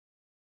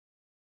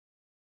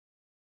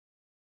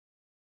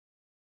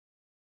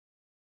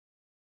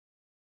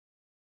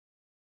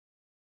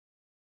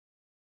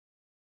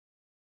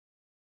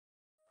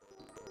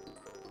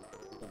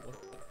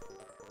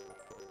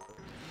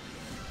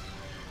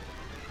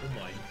Oh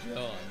my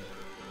god.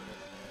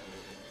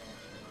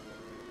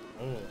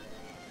 Oh.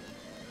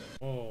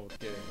 Oh,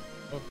 okay.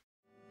 Okay.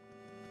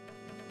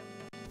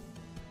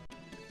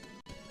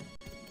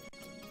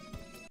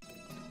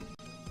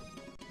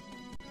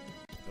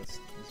 This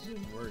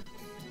didn't work.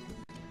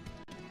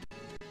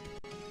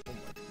 Oh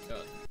my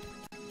god.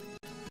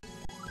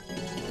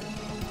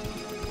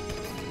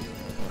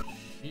 Oh,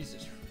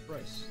 Jesus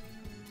Christ.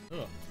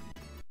 Ugh.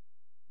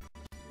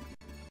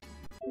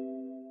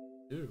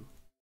 Ew.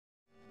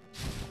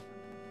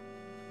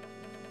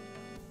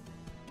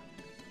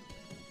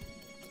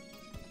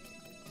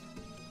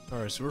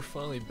 Alright, so we're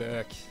finally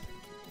back.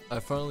 I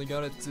finally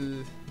got it to,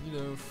 you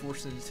know,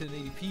 force it to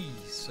 1080p,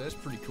 so that's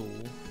pretty cool.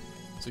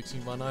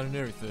 16:9 and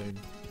everything.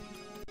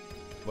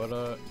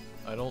 But,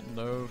 I don't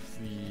know if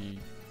the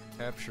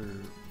capture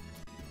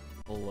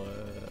will,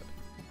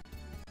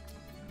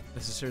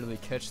 necessarily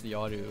catch the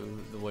audio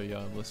the way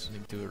I'm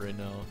listening to it right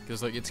now.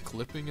 Because, like, it's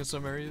clipping in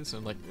some areas,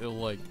 and, like, it'll,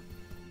 like,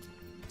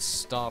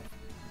 stop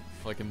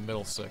for, like, a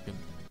millisecond.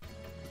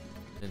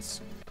 It's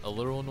a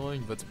little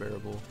annoying, but it's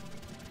bearable.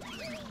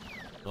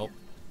 Nope.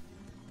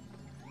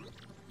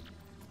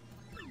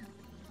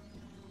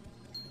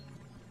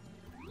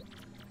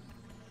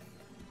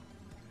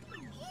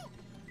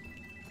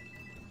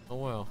 Oh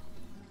wow.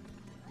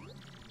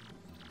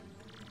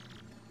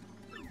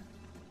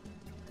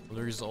 Well,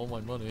 there's all my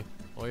money.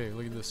 Oh yeah,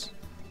 look at this.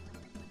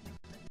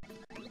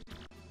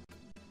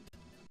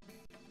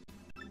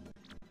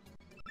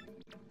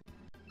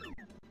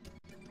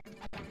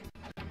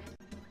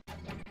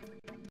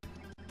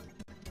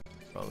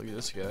 Oh, look at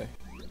this guy.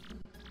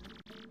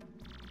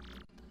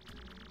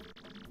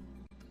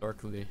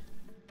 Darkly.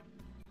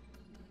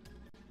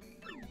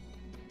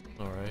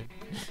 Alright.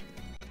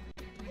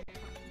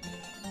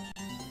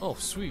 Oh,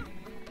 sweet.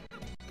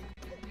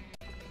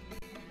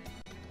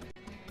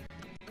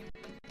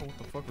 Oh, what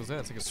the fuck was that?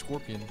 It's like a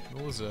scorpion.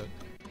 What was that?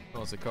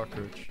 Oh, it's a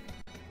cockroach.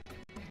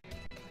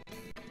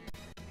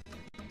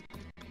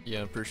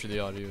 Yeah, I'm pretty sure the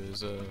audio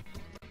is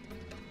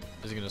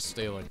gonna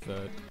stay like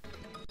that.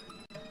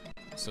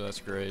 So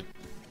that's great.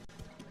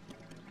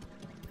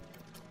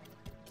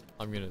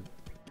 I'm gonna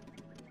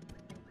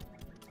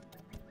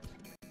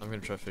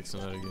try fixing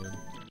that again.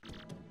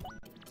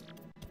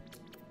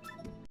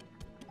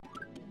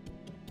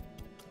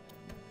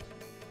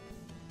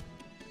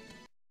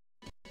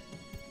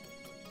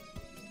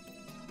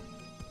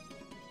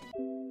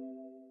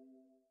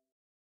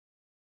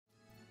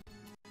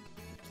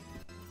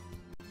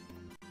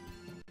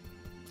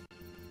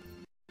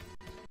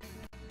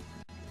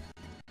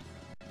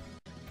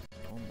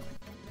 Oh my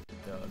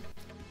god.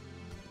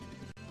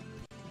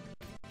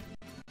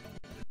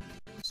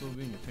 Still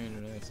being a pain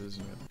in the ass,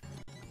 isn't it?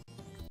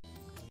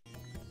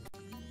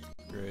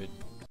 Great.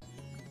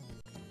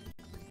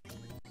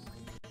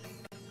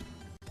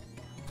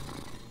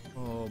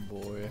 Oh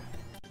boy.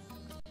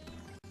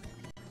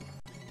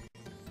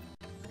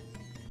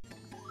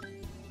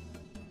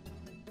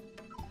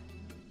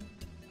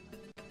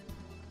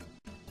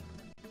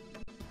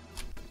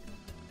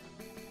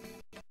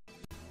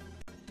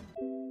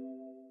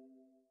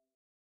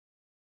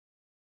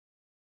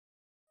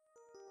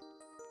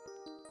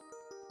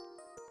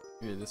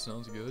 Yeah, this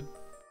sounds good.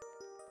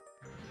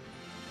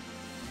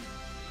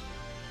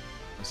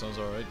 That sounds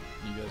alright.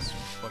 You guys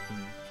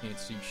fucking can't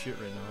see shit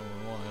right now, I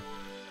don't know why.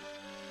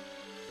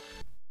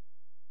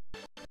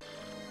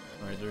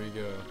 Alright, there you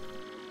go.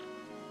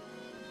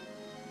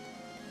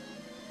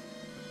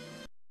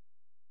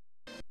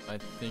 I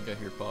think I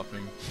hear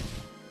popping.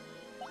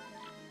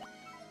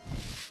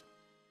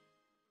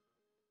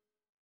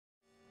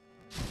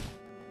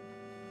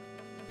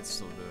 It's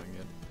still doing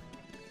it.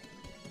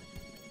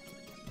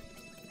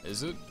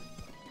 Is it?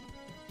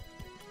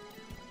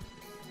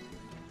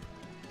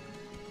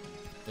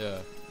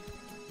 Yeah.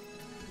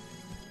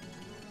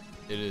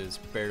 It is,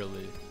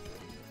 barely.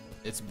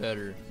 It's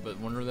better, but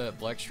whenever that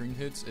black string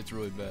hits, it's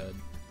really bad.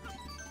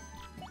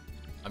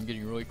 I'm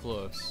getting really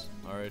close,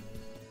 alright?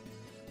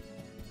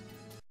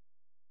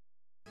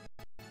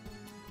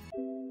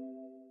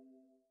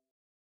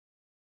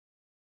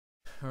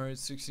 Alright,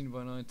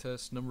 16:9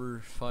 test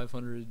number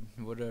 500,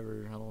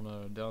 whatever, I don't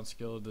know,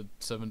 downscaled to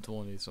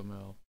 720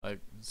 somehow.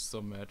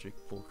 Some magic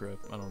bullcrap,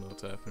 I don't know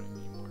what's happening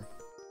anymore.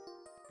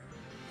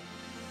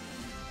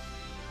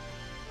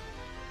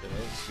 Yeah, that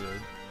looks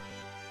good.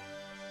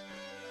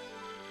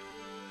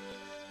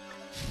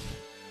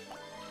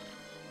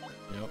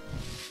 Yep.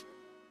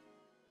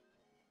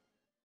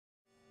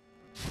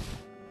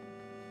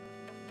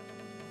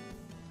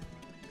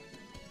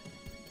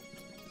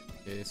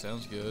 Okay,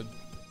 sounds good.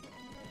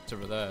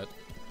 Except for that.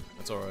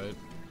 That's alright.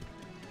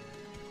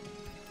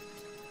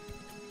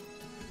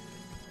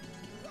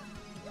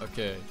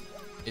 Okay.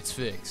 It's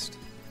fixed.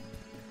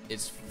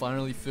 It's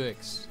finally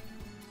fixed.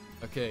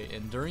 Okay,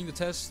 and during the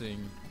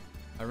testing,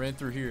 I ran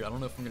through here. I don't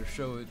know if I'm gonna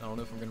show it. I don't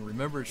know if I'm gonna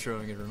remember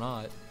showing it or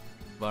not.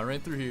 But I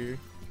ran through here.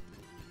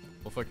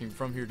 Well, fucking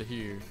from here to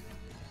here.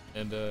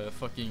 And,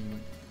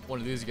 fucking one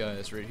of these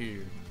guys right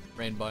here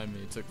ran by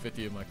me. Took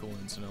 50 of my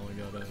coins, and I only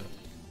got,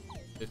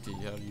 50.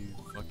 How do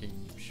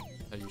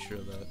you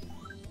show that.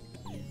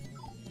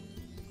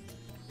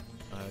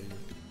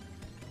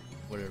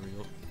 Whatever.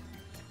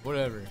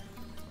 Whatever.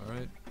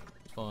 Alright?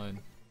 It's fine.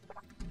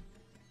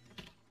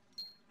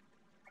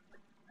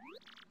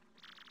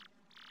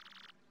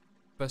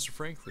 Professor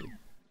Frankly.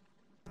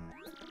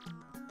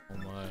 Oh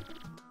my.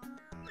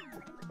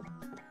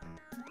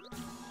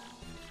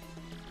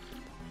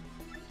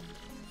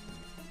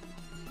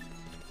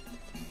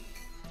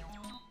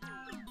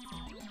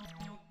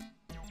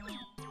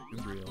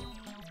 Gabriel.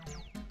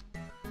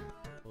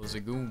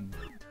 Zagoom.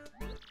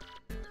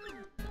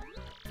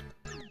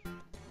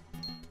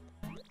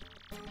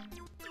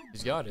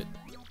 He's got it.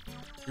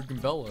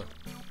 Bella.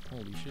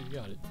 Holy shit, he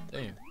got it.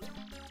 Damn.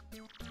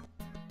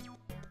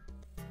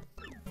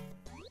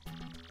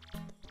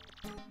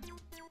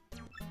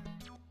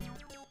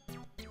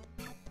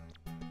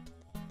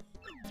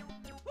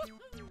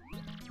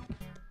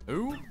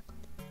 Who? I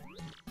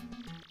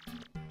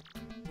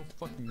don't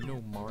fucking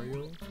know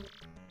Mario.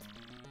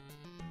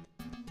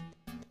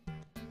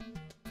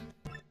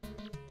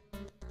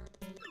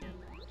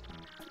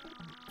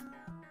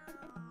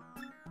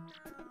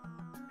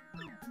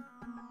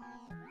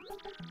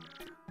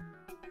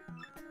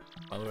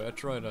 By the way, I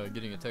tried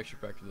getting a texture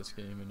pack for this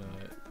game and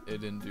it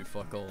didn't do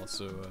fuck all,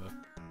 so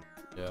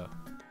yeah.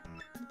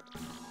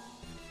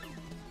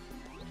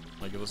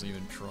 Like it wasn't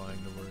even trying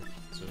to work,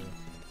 so.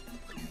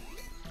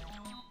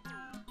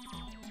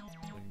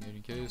 In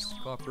any case,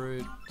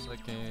 cooperate,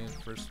 second,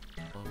 first,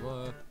 blah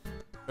blah.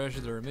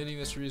 Treasure, there are many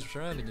mysteries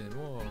surrounding it,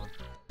 whoa.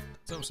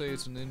 Some say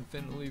it's an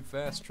infinitely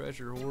vast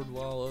treasure hoard,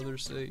 while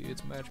others say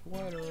it's a magical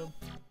item.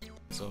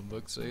 Some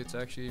books say it's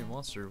actually a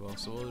monster, while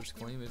some others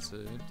claim it's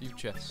an empty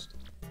chest.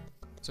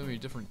 So many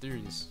different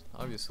theories.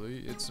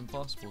 Obviously, it's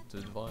impossible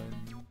to divine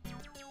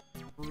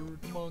fruit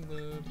among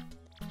them.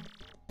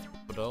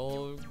 But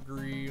all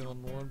agree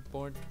on one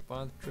point: to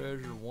find the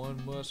treasure, one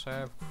must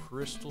have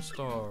crystal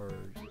stars.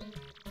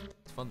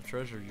 To find the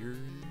treasure, you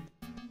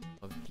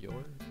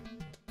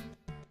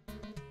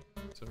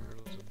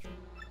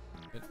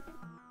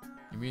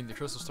mean the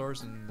crystal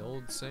stars in the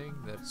old saying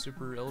that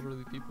super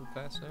elderly people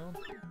pass down?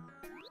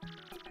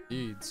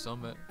 Indeed,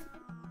 some,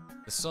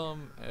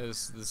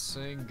 as the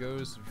saying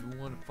goes, if you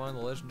want to find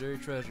the legendary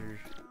treasure,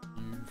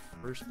 you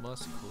first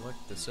must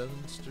collect the 7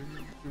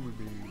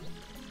 rubies.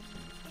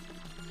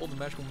 Hold the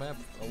magical map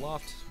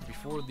aloft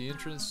before the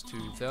entrance to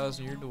the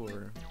 1,000-year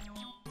door.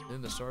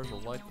 Then the stars will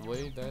light the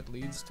way that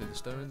leads to the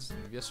stones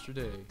of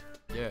yesterday.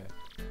 Yeah.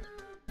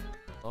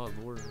 Oh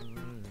lord,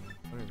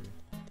 whatever.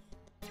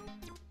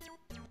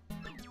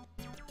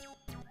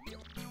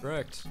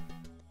 Correct.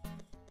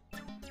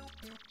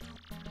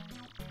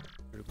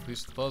 To complete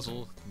the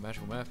puzzle, the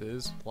magical map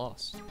is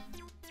lost.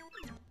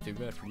 Too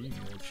bad for you, you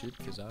old shit,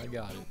 because I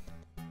got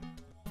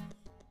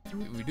it.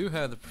 We do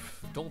have the.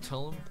 Don't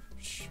tell him.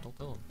 Shh, don't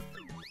tell him.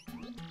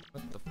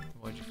 What the?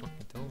 Why'd you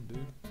fucking tell him,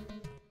 dude?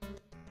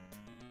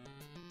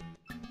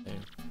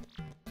 Damn.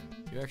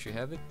 You actually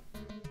have it?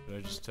 Or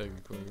did I just tell you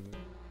recording it?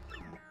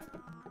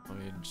 I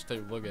mean, just take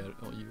a look at it.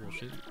 Oh, you little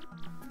shit.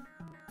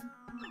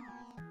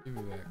 Give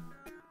me back.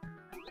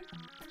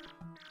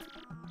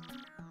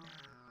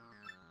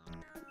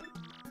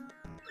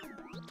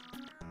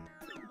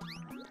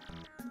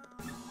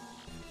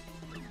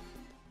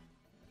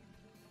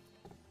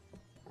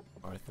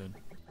 Alright then.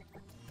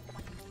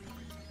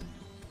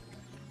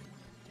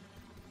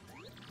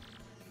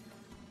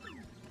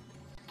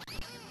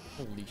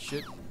 Holy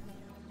shit.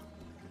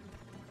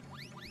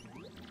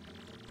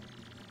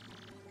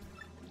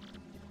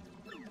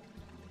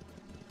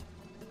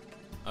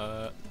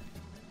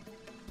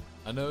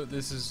 I know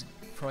this is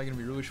probably gonna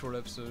be a really short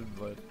episode,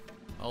 but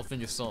I'll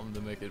think of something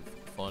to make it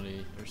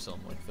funny or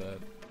something like that.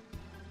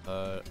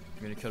 I'm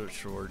gonna cut it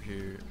short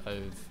here.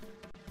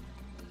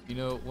 You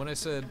know, when I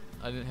said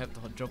I didn't have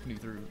to jump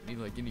through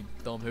any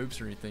dumb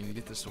hoops or anything to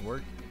get this to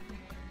work,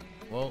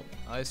 well,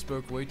 I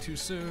spoke way too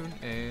soon,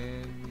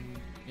 and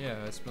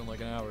yeah, I spent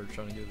like an hour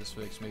trying to get this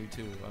fixed, maybe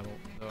 2. I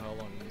don't know how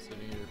long I've been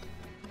sitting here.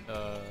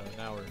 An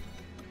hour.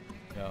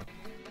 Yeah.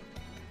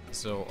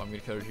 So I'm gonna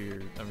cut it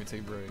here. I'm gonna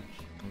take a break.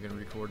 I'm gonna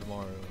record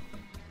tomorrow.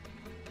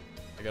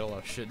 I got a lot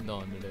of shit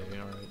done today.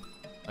 Alright.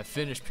 I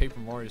finished Paper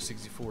Mario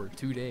 64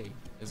 today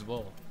as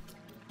well.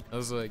 I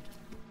was like.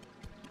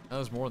 That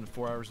was more than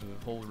 4 hours of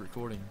the whole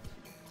recording.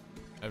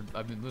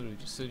 I've been literally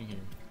just sitting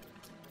here.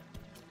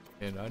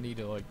 And I need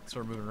to like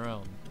start moving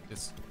around.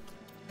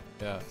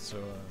 Yeah,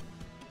 so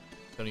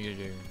gonna get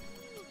here.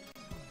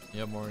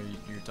 Yeah, Mario,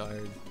 you're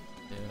tired.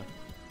 Yeah.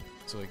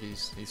 So like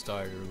he's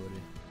tired,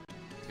 everybody.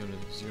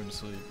 He's going to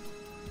sleep.